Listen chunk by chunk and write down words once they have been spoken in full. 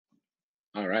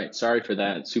All right, sorry for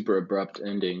that super abrupt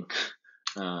ending.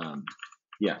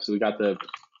 Yeah, so we got the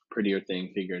prettier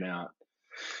thing figured out.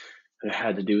 It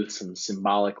had to do with some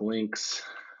symbolic links.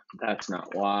 That's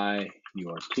not why you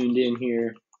are tuned in here.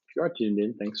 If you are tuned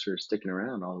in, thanks for sticking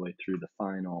around all the way through the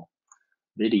final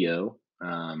video.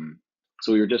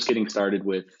 So we were just getting started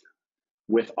with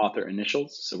author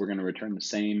initials. So we're going to return the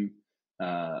same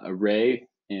array,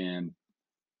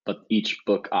 but each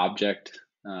book object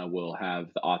will have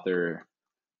the author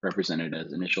represented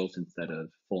as initials instead of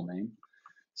full name.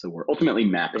 So we're ultimately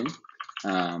mapping.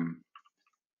 Kind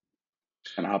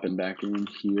of hopping back in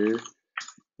here.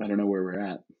 I don't know where we're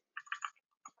at.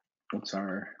 What's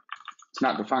our? It's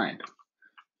not defined.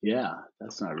 Yeah,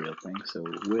 that's not a real thing. So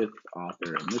with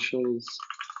author initials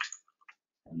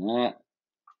and that.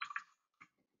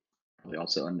 Probably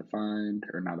also undefined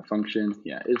or not a function.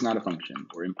 Yeah, is not a function.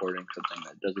 We're importing something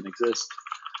that doesn't exist.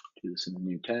 Do this in a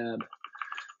new tab.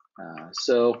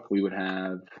 So we would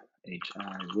have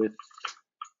hi with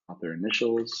author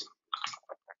initials.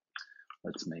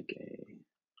 Let's make a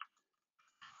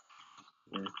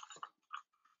with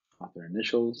author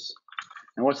initials.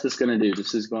 And what's this going to do?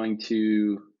 This is going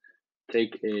to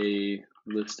take a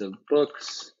list of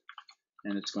books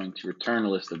and it's going to return a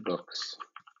list of books.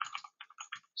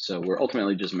 So we're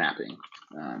ultimately just mapping.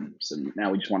 So now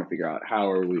we just want to figure out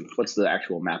what's the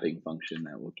actual mapping function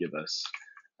that will give us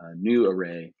a new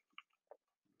array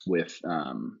with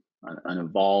an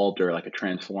evolved or like a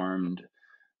transformed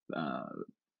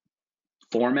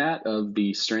format of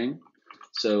the string.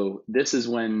 So this is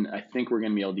when I think we're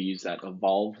going to be able to use that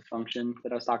evolve function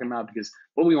that I was talking about, because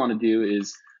what we want to do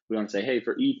is we want to say, hey,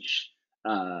 for each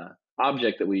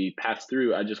object that we pass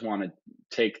through, I just want to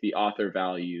take the author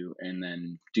value and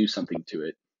then do something to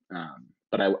it.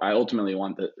 But I ultimately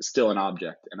want still an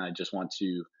object, and I just want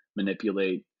to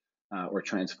manipulate or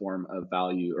transform a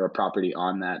value or a property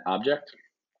on that object.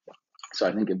 So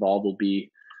I think evolve will be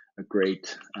a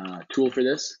great tool for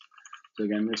this. So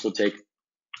again, this will take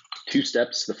 2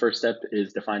 steps. The first step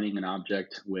is defining an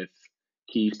object with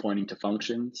keys pointing to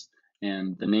functions,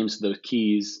 and the names of those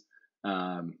keys,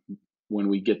 when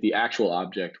we get the actual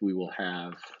object, we will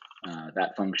have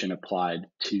that function applied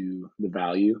to the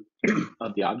value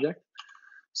of the object.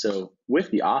 So with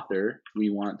the author, we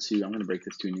want to, I'm going to break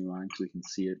this to a new line so we can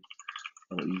see it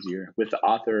a little easier. With the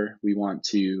author, we want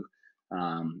to,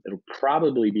 it'll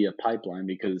probably be a pipeline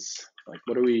because like,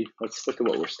 let's look at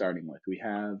what we're starting with. We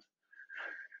have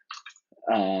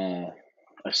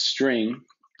a string,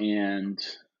 and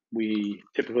we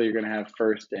typically are going to have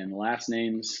first and last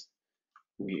names.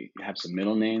 We have some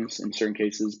middle names in certain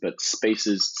cases, but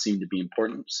spaces seem to be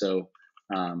important. So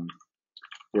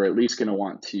we're at least going to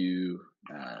want to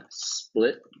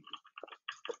split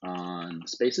on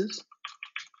spaces.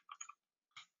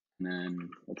 And then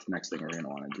what's the next thing we're going to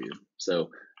want to do? So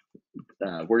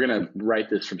we're going to write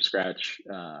this from scratch,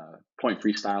 point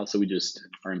freestyle. So we just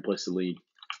are implicitly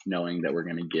knowing that we're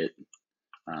going to get,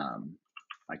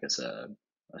 I guess, a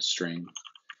string,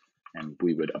 and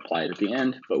we would apply it at the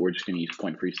end, but we're just going to use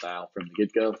point freestyle from the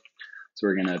get-go. So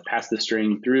we're going to pass the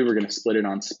string through. We're going to split it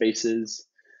on spaces.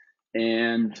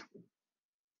 And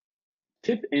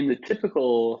in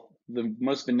the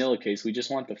most vanilla case, we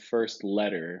just want the first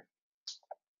letter.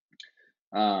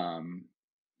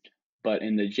 But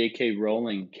in the JK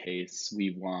Rowling case, we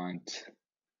would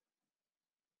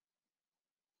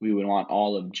want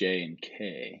all of J and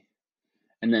K.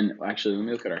 And then actually, let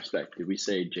me look at our spec. Did we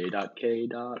say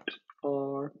j.k.r?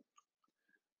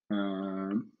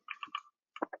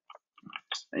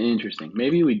 Interesting.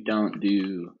 Maybe we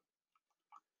do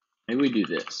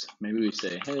this. Maybe we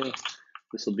say, hey,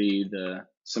 this will be the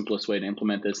simplest way to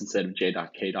implement this. Instead of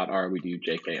j.k.r, we do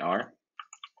jkr.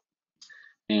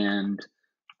 And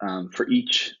for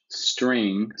each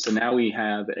string, so now we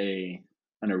have an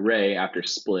array after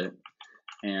split,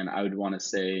 and I would want to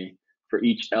say for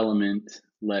each element,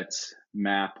 let's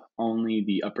map only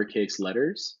the uppercase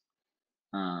letters.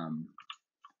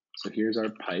 So here's our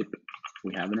pipe.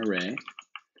 We have an array,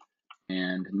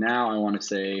 and now I want to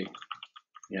say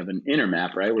we have an inner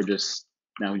map, right? We just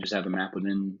have a map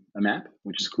within a map,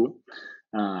 which is cool.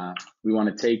 We want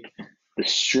to take the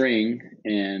string,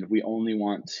 and we only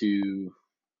want to,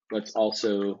 let's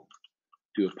also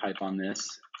do a pipe on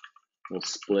this. We'll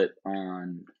split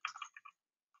on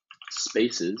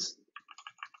spaces,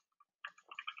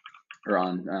 or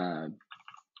on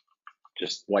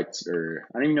just whites, or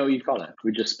I don't even know what you call that.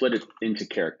 We just split it into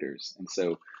characters. And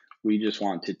so we just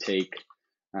want to take,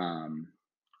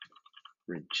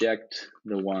 reject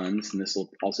the ones, and this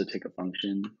will also take a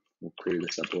function. We'll clear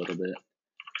this up a little bit.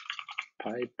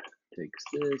 Pipe takes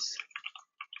this,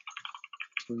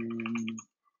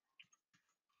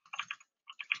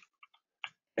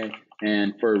 Okay,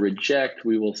 and for reject,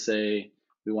 we will say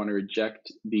we want to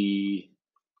reject the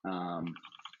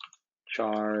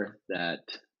char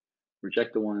that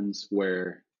reject the ones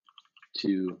where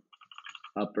to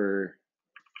upper,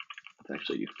 let's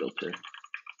actually do filter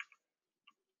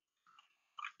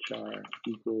char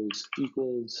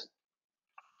equals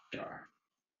char.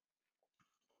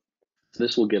 So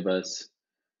this will give us,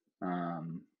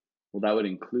 well, that would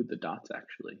include the dots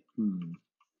actually.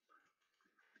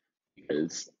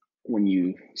 Because when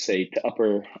you say to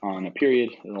upper on a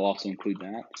period, it'll also include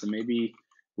that. So maybe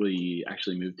we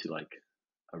actually move to like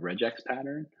a regex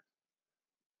pattern.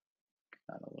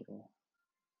 Got a little,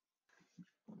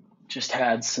 just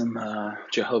had some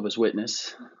Jehovah's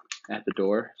Witness at the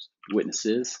door,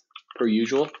 witnesses per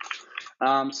usual.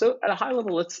 So at a high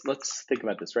level, let's think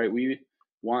about this, right? We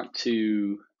want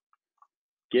to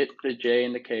get the J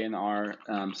and the K and the R.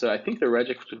 So I think the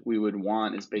regex we would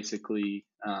want is basically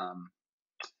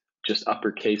just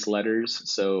uppercase letters.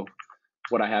 So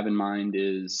what I have in mind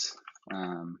is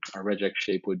our regex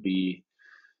shape would be,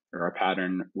 or our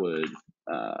pattern would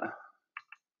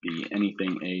be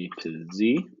anything A to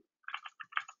Z.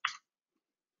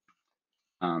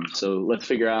 So let's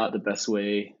figure out the best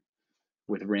way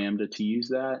with Ramda to use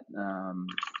that.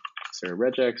 Is there a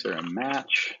regex or a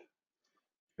match?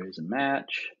 There's a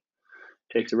match.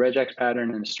 Takes a regex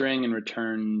pattern and a string and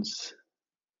returns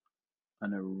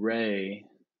an array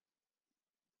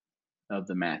of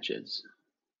the matches.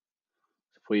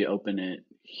 If we open it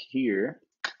here,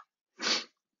 if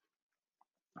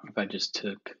I just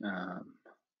took,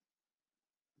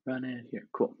 run it here,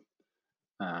 cool.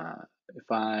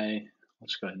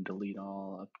 Let's go ahead and delete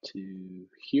all up to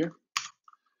here.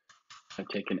 I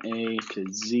take an A to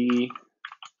Z,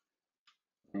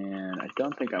 and I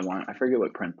don't think I forget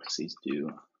what parentheses do.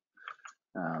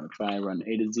 If I run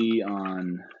A to Z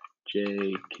on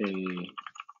J, K,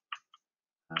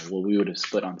 well, we would have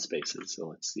split on spaces, so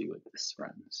let's see what this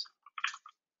runs.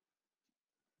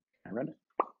 Can I run it?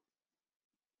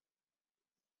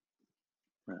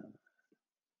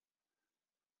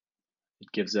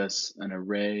 It gives us an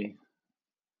array,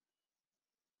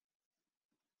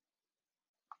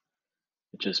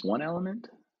 with just one element.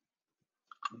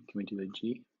 Can we do a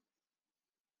G?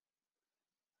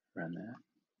 Run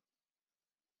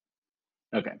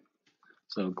that. Okay,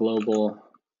 so global.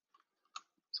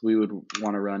 So we would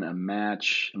want to run a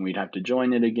match, and we'd have to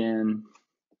join it again.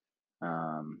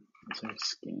 Let's say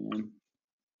scan.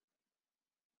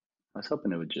 I was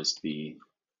hoping it would just be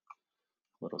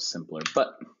a little simpler,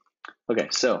 but okay.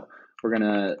 So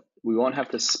we won't have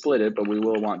to split it, but we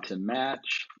will want to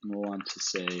match, and we'll want to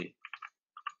say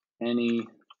any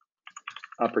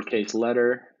uppercase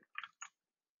letter.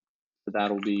 So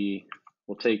that'll be,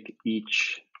 we'll take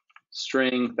each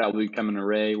string, that will become an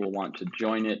array. We'll want to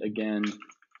join it again.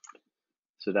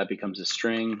 So that becomes a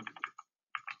string.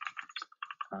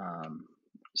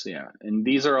 So yeah, and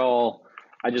these are all,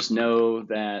 I just know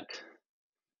that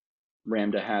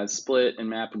Ramda has split and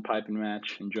map and pipe and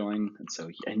match and join. And so,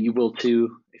 and you will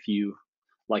too, if you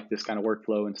like this kind of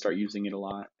workflow and start using it a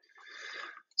lot.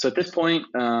 So at this point,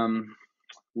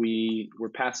 we're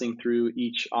passing through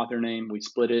each author name. We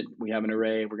split it. We have an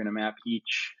array. We're going to map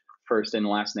each first and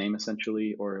last name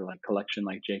essentially, or like collection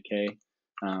like JK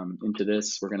into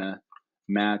this. We're going to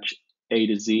match A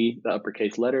to Z, the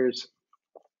uppercase letters.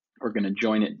 We're going to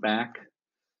join it back.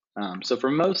 So for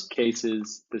most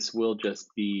cases, this will just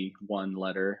be one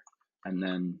letter. And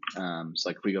then, so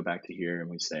like if we go back to here and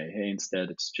we say, hey, instead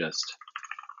it's just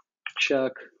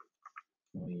Chuck,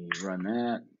 we run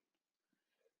that,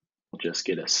 we'll just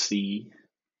get a C.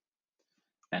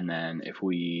 And then if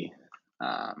we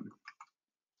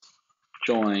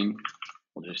join,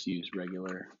 we'll just use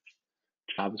regular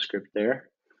JavaScript there,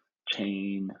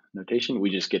 chain notation,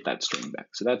 we just get that string back.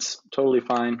 So that's totally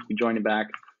fine. We join it back.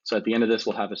 So at the end of this,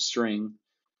 we'll have a string.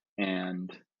 And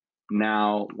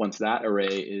now once that array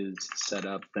is set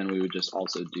up, then we would just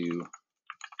also do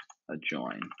a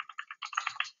join.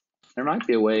 There might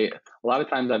be a way, a lot of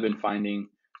times I've been finding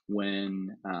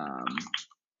when I'm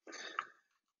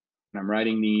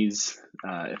writing these,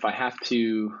 if I have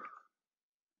to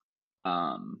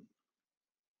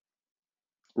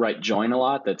write join a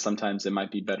lot, that sometimes it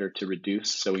might be better to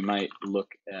reduce. So we might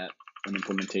look at an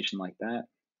implementation like that.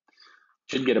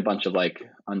 Should get a bunch of like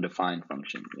undefined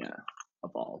function, yeah,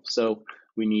 evolve. So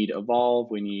we need evolve,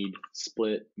 we need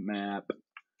split, map,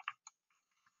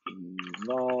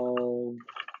 evolve,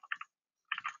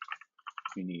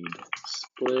 we need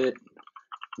split,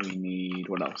 we need,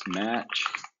 what else, match.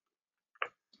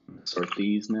 Sort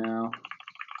these now.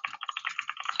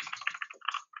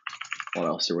 What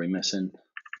else are we missing?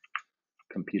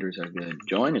 Computers are good.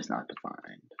 Join is not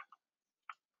defined.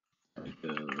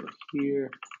 Go here.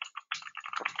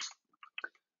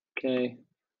 Okay.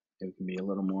 It can be a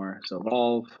little more. So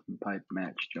evolve, pipe,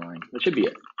 match, join. That should be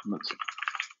it. Let's see.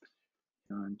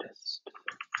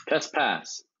 Test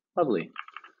pass. Lovely.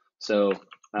 So,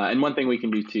 and one thing we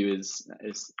can do too is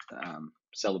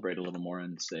celebrate a little more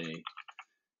and say,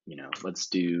 you know, let's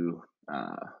do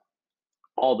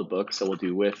all the books. So we'll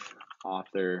do with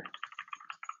author.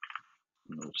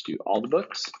 And let's do all the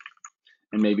books,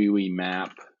 and maybe we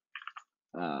map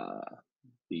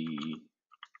we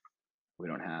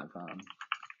don't have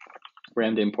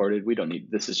Ramda imported. We don't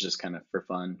need, this is just kind of for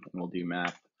fun, and we'll do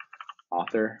map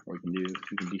author, or we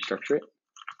can destructure it.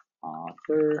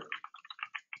 Author.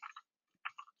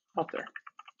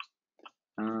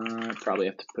 Probably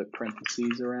have to put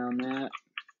parentheses around that.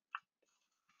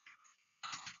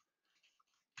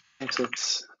 So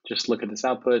let's just look at this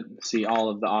output, see all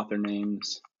of the author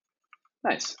names.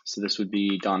 Nice. So this would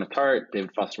be Donna Tartt, David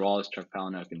Foster Wallace, Chuck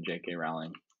Palahniuk, and J.K.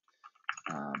 Rowling.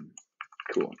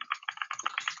 Cool.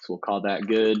 So we'll call that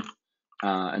good.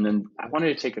 And then I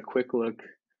wanted to take a quick look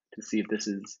to see if this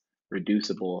is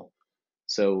reducible.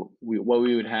 So what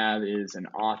we would have is an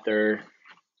author,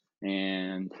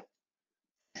 and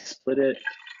split it.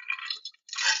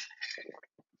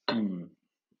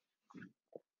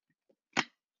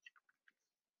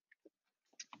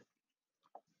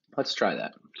 Let's try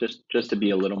that, just to be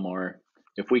a little more,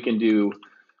 if we can do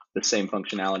the same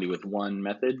functionality with one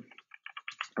method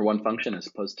or one function as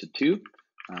opposed to two,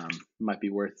 might be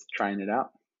worth trying it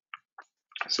out.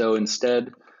 So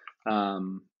instead, our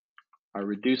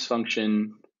reduce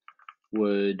function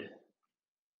would,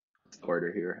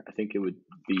 order here, I think it would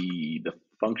be the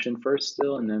function first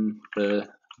still, and then the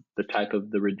type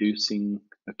of the reducing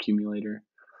accumulator.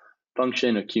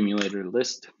 Function accumulator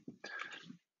list.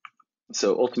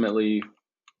 So ultimately,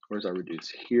 where's our reduce?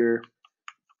 Here.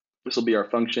 This will be our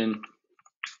function.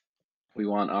 We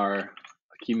want our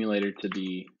accumulator to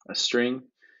be a string,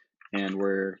 and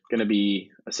we're going to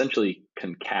be essentially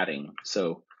concating.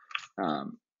 So I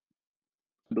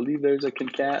believe there's a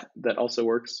concat that also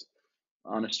works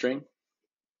on a string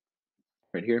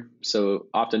right here. So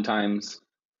oftentimes,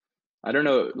 I don't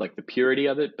know like the purity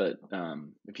of it, but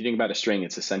if you think about a string,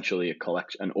 it's essentially a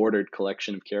collection, an ordered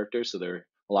collection of characters. So there,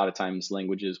 a lot of times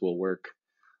languages will work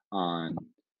on,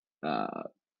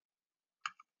 well,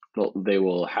 they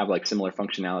will have like similar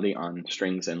functionality on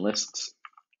strings and lists.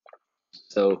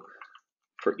 So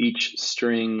for each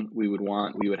string we would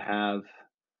have,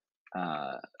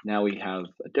 now we have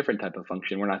a different type of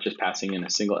function. We're not just passing in a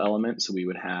single element. So we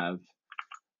would have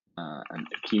an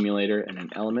accumulator and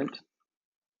an element.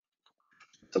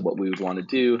 So what we would want to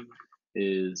do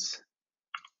is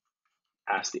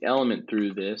pass the element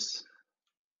through this,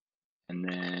 and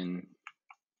then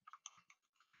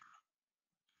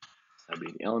that'd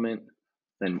be the element.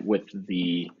 Then with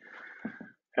the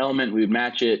element, we would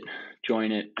match it,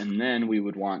 join it, and then we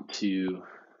would want to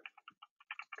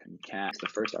concat the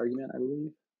first argument, I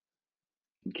believe.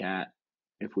 Concat,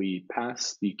 if we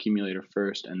pass the accumulator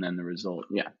first and then the result,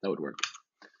 yeah, that would work.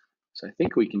 So I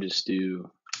think we can just do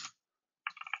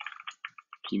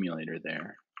accumulator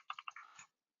there.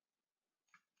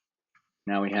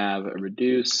 Now we have a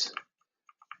reduce,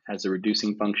 has a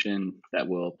reducing function that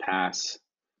will pass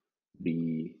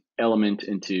the element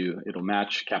into, it'll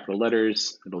match capital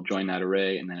letters, it'll join that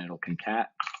array, and then it'll concat.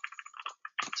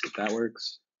 Let's see if that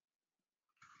works.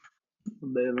 A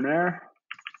bit of an error.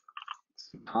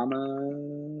 Comma,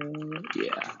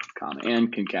 yeah, comma,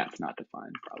 and concat's not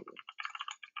defined, probably.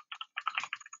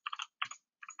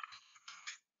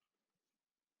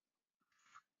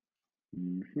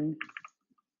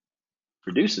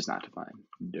 Reduce is not defined.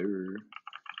 Reduce.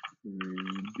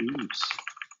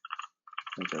 I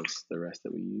think that's the rest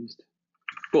that we used.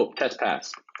 Cool, test pass.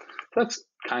 So that's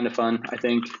kind of fun, I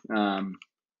think.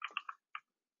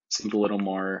 Seems a little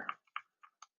more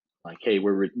like, hey,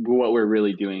 what we're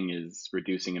really doing is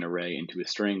reducing an array into a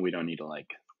string. We don't need to like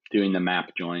doing the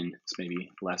map join. It's maybe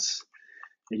less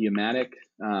idiomatic.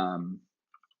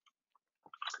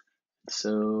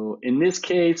 So in this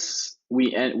case,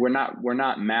 we're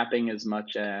not mapping as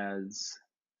much as,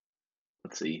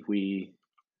 let's see,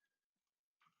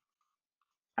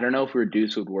 I don't know if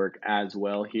reduce would work as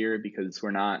well here because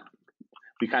we kind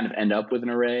of end up with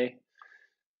an array.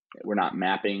 We're not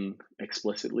mapping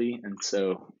explicitly. And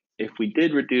so if we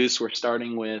did reduce, we're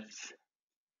starting with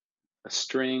a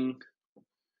string.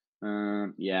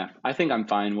 Yeah, I think I'm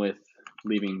fine with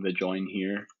leaving the join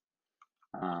here.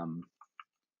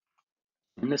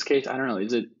 In this case, I don't know,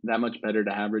 is it that much better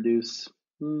to have reduce?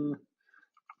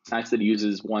 It's nice that it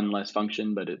uses one less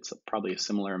function, but it's probably a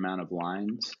similar amount of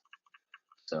lines.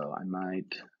 So I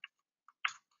might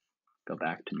go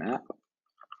back to map.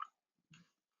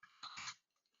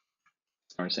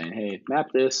 We're saying, hey,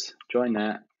 map this, join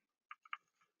that.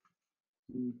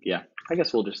 Yeah, I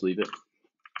guess we'll just leave it.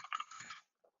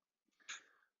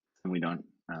 And we don't,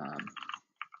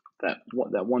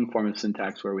 that one form of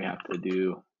syntax where we have to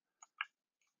do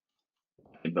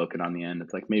invoke it on the end,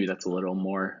 it's like maybe that's a little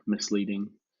more misleading.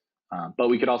 But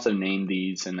we could also name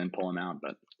these and then pull them out.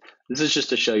 But this is just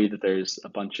to show you that there's a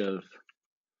bunch of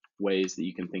ways that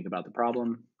you can think about the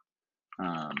problem.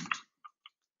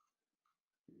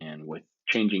 And with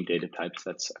changing data types,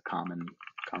 that's a common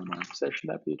one. So should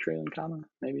that be a trailing comma?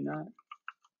 Maybe not.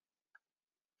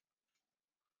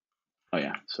 Oh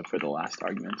yeah, so for the last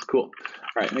arguments, cool.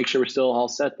 All right, make sure we're still all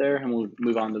set there, and we'll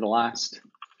move on to the last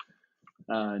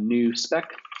new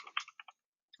spec.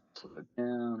 Slow it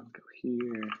down, go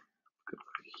here, go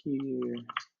here.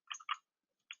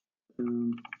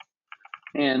 Boom.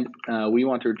 And we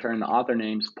want to return the author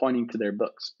names pointing to their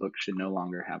books. Books should no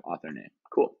longer have author name.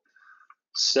 Cool.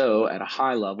 So at a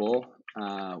high level,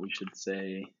 we should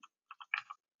say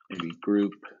maybe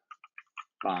group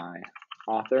by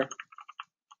author.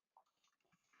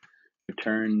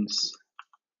 Returns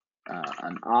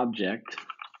an object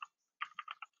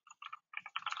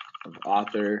of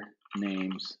author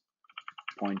names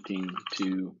pointing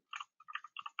to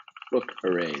book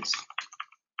arrays.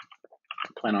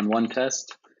 Plan on one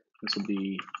test. This will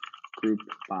be group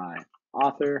by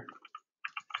author.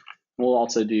 We'll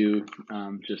also do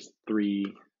just 3.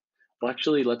 Well,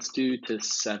 actually, let's do to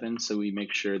 7 so we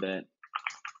make sure that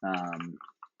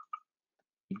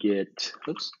we get,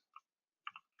 oops.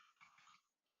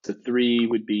 So 3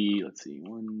 would be, let's see,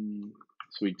 1.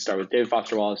 So we'd start with David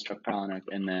Foster Wallace, Chuck Palahniuk,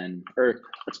 and then, or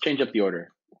let's change up the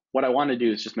order. What I want to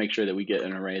do is just make sure that we get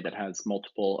an array that has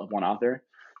multiple of one author.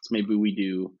 So maybe we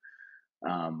do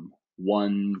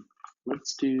 1,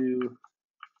 let's do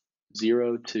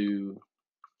 0 to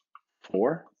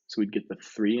 4. So we'd get the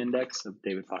 3 index of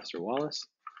David Foster Wallace.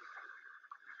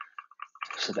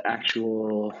 So the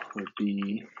actual would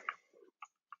be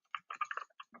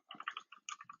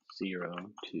 0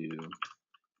 to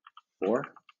 4.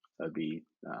 That would be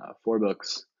 4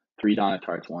 books, 3 Donna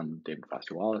Tartt, 1 David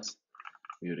Foster Wallace.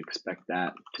 We would expect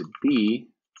that to be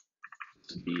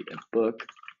a book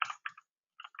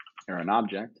or an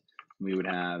object. We would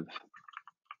have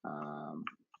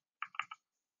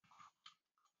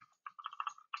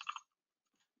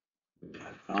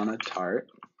Donna Tartt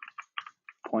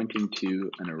pointing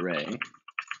to an array. And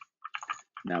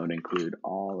that would include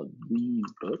all of these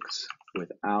books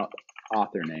without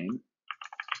author name.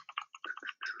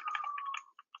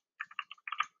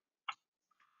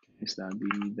 Okay, so that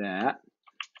would be that.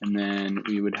 And then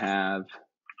we would have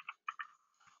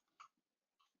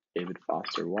David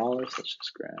Foster Wallace. Let's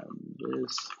just grab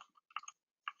this.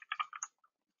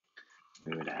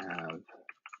 We would have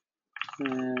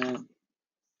that.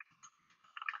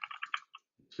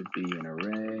 This would be an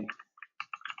array.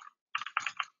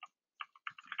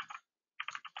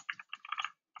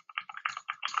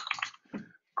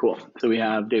 Cool. So we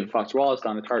have David Foster Wallace,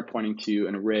 Donna Tartt pointing to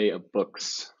an array of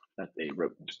books that they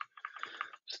wrote.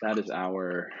 So that is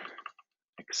our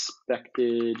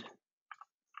expected.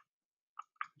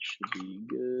 Should be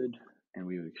good. And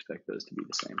we would expect those to be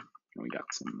the same. And we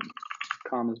got some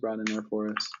commas brought in there for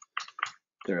us.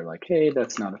 They're like, hey,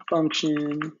 that's not a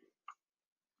function.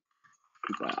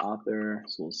 Group by author.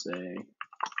 So we'll say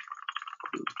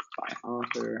group by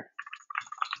author.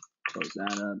 Close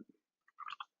that up.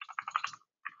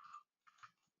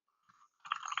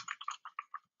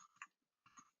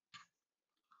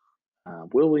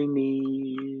 Will we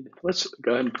need, let's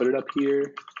go ahead and put it up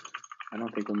here. I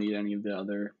don't think we'll need any of the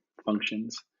other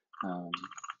functions.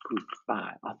 Group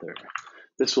by author.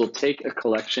 This will take a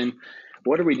collection.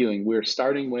 What are we doing? We're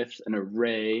starting with an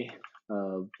array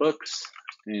of books,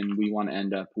 and we want to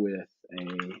end up with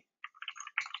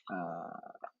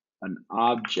an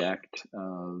object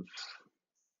of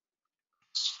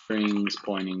strings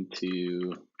pointing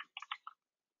to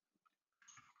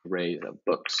arrays of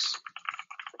books.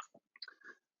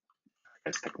 I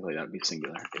guess technically that would be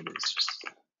singular. It is just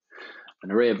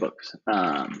an array of books.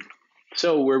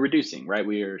 So we're reducing, right?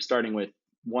 We are starting with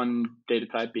one data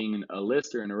type being a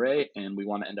list or an array, and we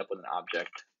want to end up with an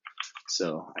object.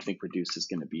 So I think reduce is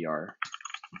going to be our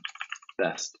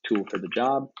best tool for the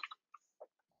job.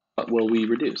 What will we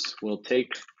reduce? We'll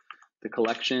take the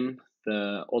collection,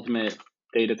 the ultimate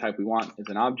data type we want is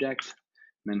an object,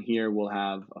 and then here we'll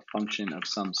have a function of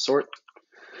some sort.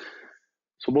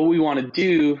 So what we want to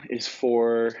do is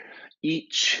for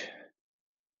each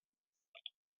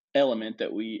element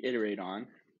that we iterate on,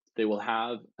 they will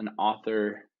have an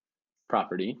author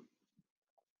property.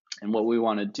 And what we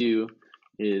want to do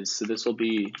is, so this will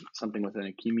be something with an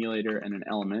accumulator and an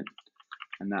element,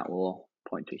 and that will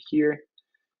point to here.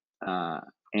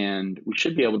 And we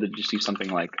should be able to just do something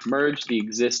like merge the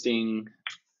existing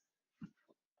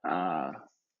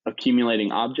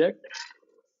accumulating object,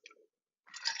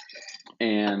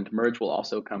 and merge will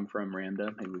also come from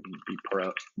Ramda. Maybe we can be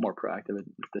more proactive at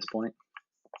this point.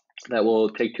 That will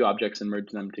take two objects and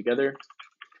merge them together.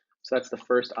 So that's the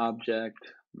first object.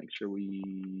 Make sure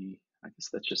I guess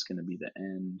that's just going to be the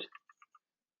end.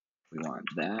 We want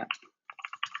that.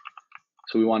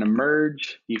 So we want to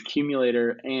merge the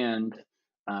accumulator and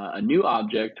a new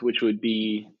object, which would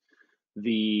be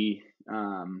the,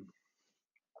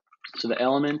 so the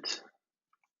element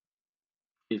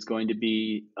is going to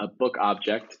be a book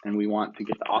object, and we want to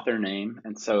get the author name.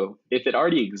 And so if it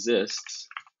already exists,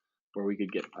 or we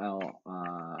could get,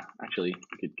 actually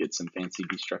we could get some fancy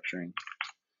destructuring.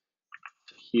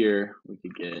 Here we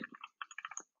could get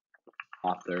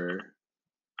author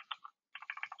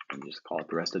and just call it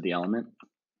the rest of the element.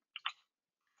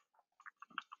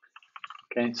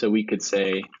 Okay, so we could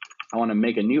say, I want to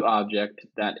make a new object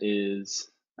that is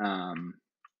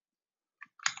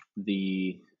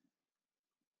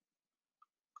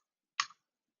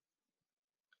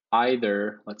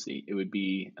either, let's see, it would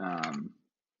be, I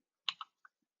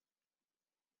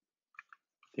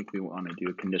think we want to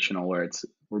do a conditional where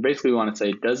we basically want to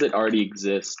say, does it already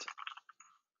exist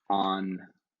on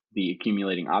the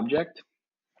accumulating object?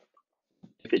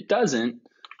 If it doesn't,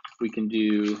 we can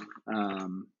do,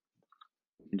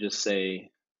 we can just say,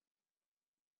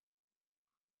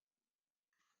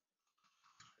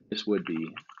 this would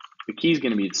be, the key is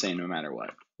going to be the same no matter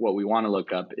what. What we want to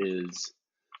look up is,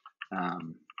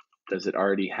 does it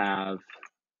already have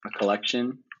a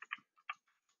collection?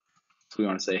 So we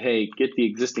want to say, hey, get the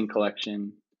existing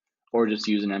collection, or just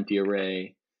use an empty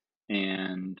array,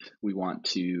 and we want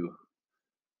to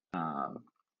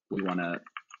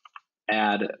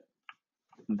add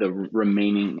the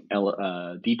remaining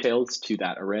details to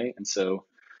that array. And so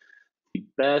the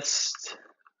best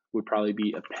would probably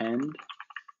be append.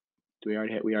 We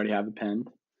already have append.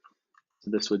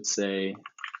 So this would say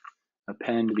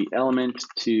append the element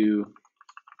to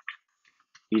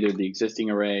either the existing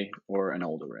array or an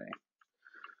old array.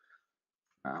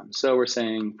 So we're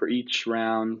saying for each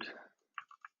round,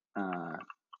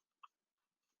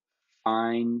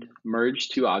 find, merge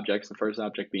two objects, the first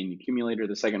object being the accumulator,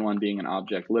 the second one being an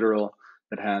object literal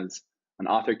that has an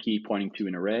author key pointing to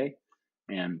an array.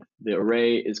 And the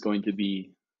array is going to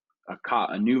be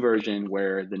a new version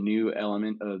where the new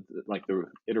element of like the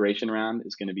iteration round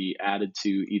is going to be added to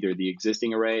either the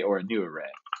existing array or a new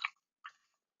array.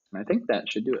 And I think that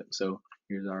should do it. So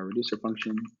here's our reducer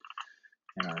function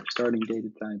and our starting data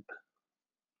type.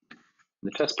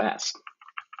 The test passed.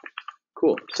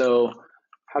 Cool. So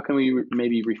how can we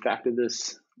maybe refactor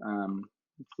this a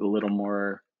little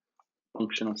more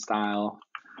functional style?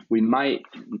 We might,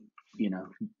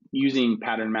 using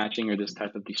pattern matching or this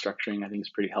type of destructuring, I think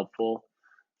is pretty helpful.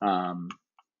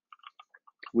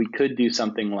 We could do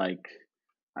something like,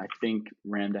 I think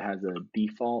Ramda has a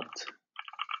default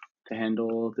to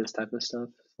handle this type of stuff.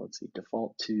 So let's see,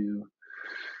 default to,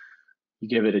 you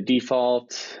give it a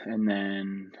default, and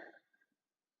then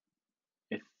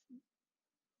if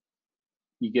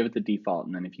you give it the default,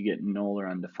 and then if you get null or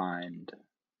undefined,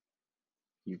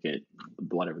 you get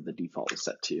whatever the default is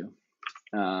set to.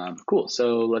 Cool,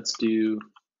 so let's do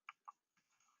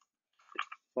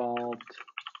default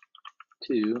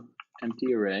to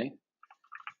empty array,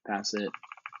 pass it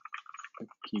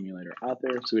accumulator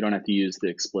author, so we don't have to use the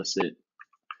explicit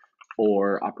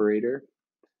or operator.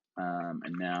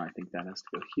 And now I think that has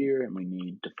to go here, and we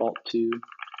need default to.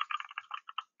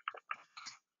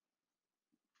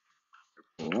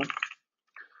 Cool. Make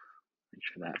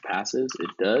sure that passes. It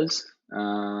does.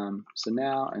 So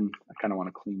now, and I kind of want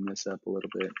to clean this up a little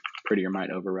bit. Prettier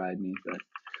might override me, but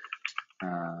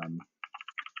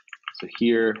so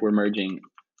here we're merging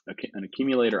an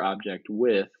accumulator object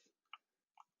with,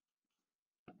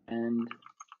 and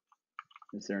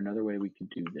is there another way we could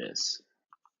do this?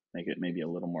 Make it maybe a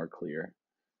little more clear.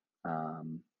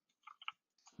 Append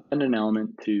an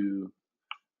element to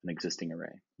an existing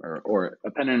array, or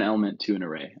append an element to an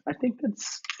array. I think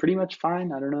that's pretty much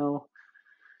fine. I don't know.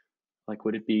 Like,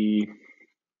 would it be,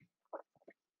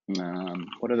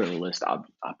 what other list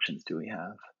options do we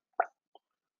have?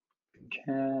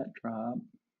 Cat, drop.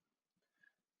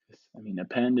 I mean,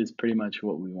 append is pretty much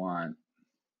what we want.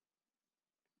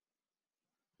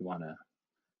 We want to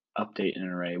update an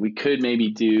array. We could maybe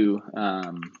do,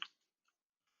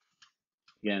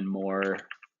 again, more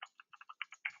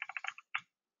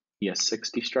ES6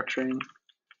 destructuring,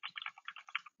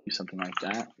 do something like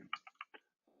that.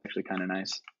 Actually kind of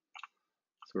nice.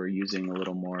 So we're using a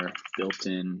little more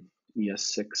built-in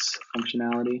ES6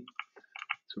 functionality.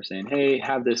 So we're saying, hey,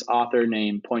 have this author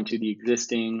name point to the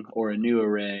existing or a new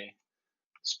array,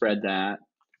 spread that,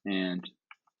 and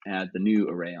add the new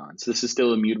array on. So this is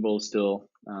still immutable, still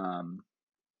a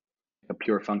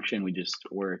pure function.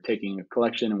 We're taking a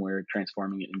collection and we're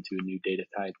transforming it into a new data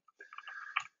type,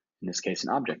 in this case,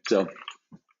 an object. So,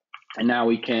 and now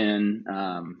we can,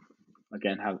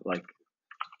 again, have like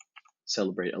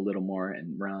celebrate a little more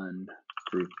and run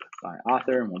group by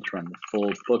author, and we'll run the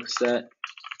full book set.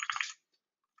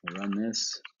 We'll run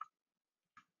this,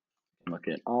 look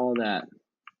at all that.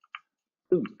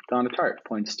 Boom, Donna Tartt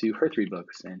points to her 3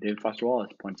 books, and David Foster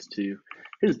Wallace points to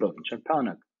his book, and Chuck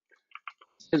Palahniuk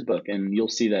his book, and you'll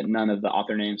see that none of the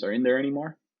author names are in there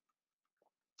anymore.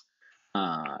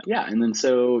 Yeah, and then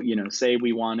so, you know, say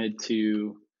we wanted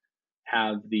to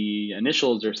have the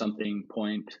initials or something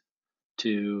point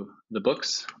to the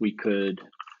books, we could,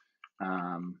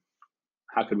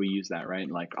 how could we use that, right?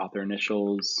 Like author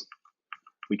initials,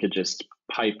 we could just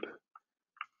pipe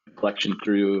collection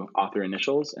through author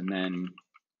initials and then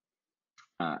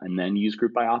use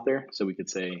group by author. So we could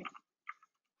say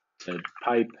to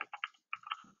pipe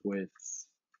with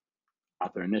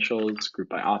author initials, group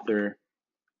by author,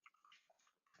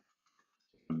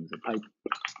 the pipe.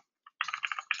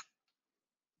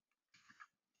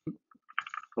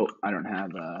 Oh, I don't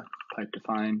have a pipe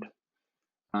defined.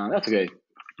 That's okay.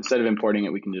 Instead of importing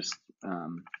it, we can just,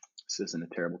 this isn't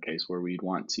a terrible case where we'd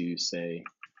want to say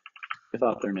with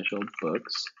author initial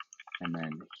books, and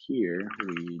then here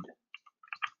we'd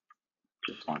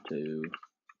just want to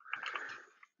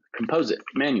compose it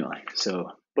manually.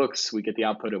 So books, we get the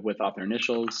output of with author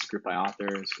initials, group by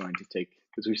author is going to take,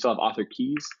 because we still have author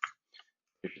keys,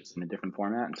 they're just in a different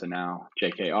format. And so now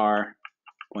JKR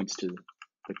points to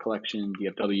the collection,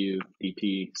 DFW,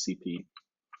 DP, CP.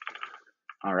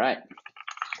 All right.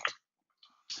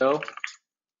 So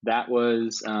that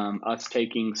was us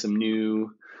taking some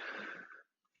new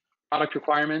product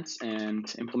requirements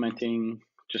and implementing,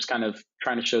 just kind of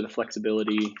trying to show the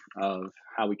flexibility of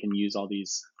how we can use all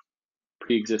these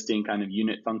pre-existing kind of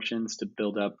unit functions to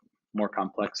build up more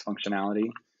complex functionality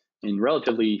in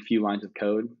relatively few lines of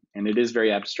code. And it is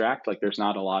very abstract. Like there's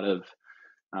not a lot of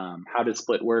how does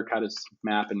split work, how does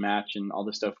map and match and all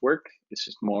this stuff work. It's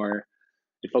just more,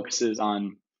 it focuses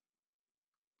on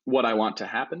what I want to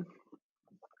happen.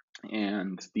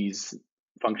 And these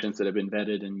functions that have been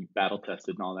vetted and battle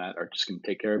tested and all that are just going to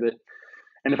take care of it.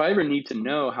 And if I ever need to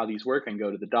know how these work, I can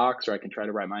go to the docs or I can try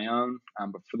to write my own.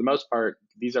 But for the most part,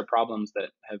 these are problems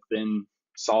that have been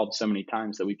solved so many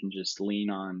times that we can just lean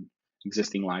on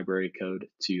existing library code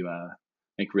to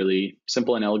make really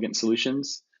simple and elegant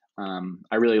solutions.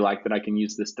 I really like that I can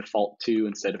use this default to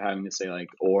instead of having to say like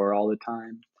or all the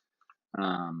time.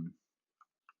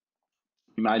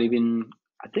 You might even,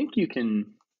 I think you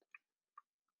can,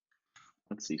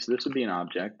 let's see, so this would be an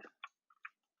object.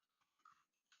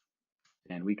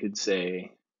 And we could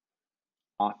say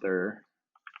author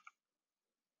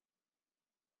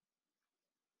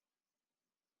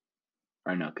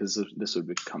or no, because this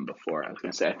would come before. I was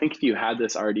going to say, I think if you had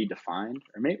this already defined,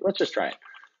 or maybe let's just try it.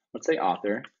 Let's say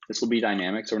author. This will be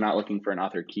dynamic, so we're not looking for an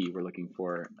author key. We're looking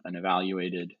for an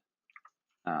evaluated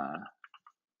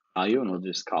value, and we'll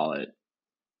just call it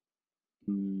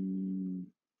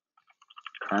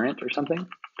current or something.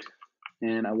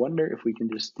 And I wonder if we can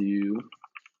just do,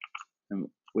 and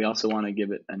we also want to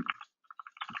give it a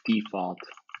default.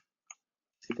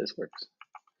 Let's see if this works.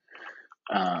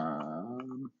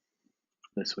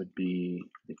 This would be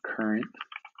the current.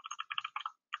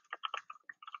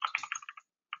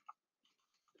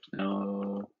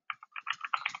 No,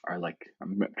 or like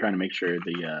I'm trying to make sure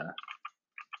the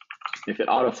if it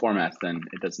auto formats, then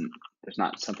it doesn't. There's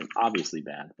not something obviously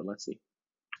bad. But let's see.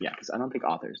 Yeah, because I don't think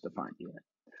author is defined yet.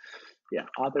 Yeah,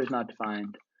 author is not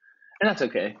defined, and that's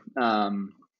okay.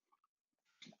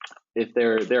 If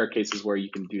there are cases where you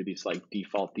can do these like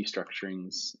default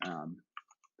destructurings.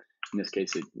 In this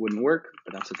case, it wouldn't work,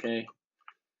 but that's okay.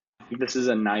 I think this is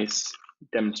a nice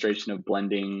demonstration of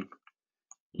blending.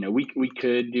 You know, we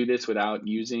could do this without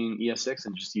using ES6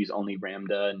 and just use only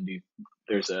Ramda and do.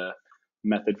 There's a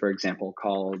method, for example,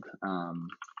 called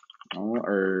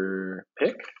or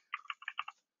pick.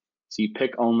 So you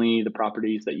pick only the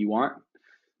properties that you want,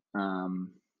 and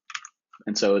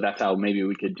so that's how maybe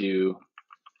we could do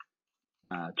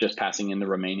just passing in the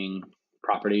remaining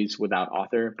properties without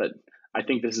author. But I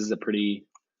think this is a pretty.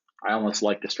 I almost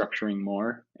like the structuring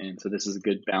more, and so this is a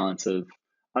good balance of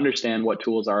understand what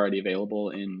tools are already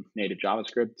available in native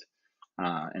JavaScript,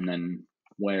 and then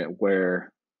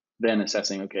where then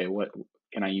assessing, okay, what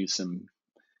can I use some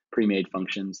pre-made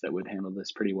functions that would handle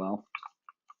this pretty well.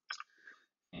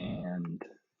 And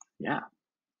yeah,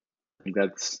 I think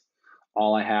that's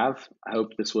all I have. I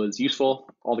hope this was useful.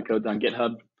 All the code's on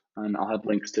GitHub, and I'll have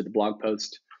links to the blog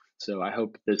post. So I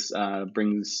hope this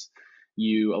brings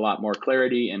you a lot more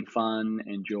clarity and fun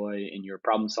and joy in your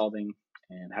problem solving,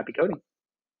 and happy coding.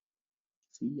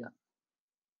 See ya.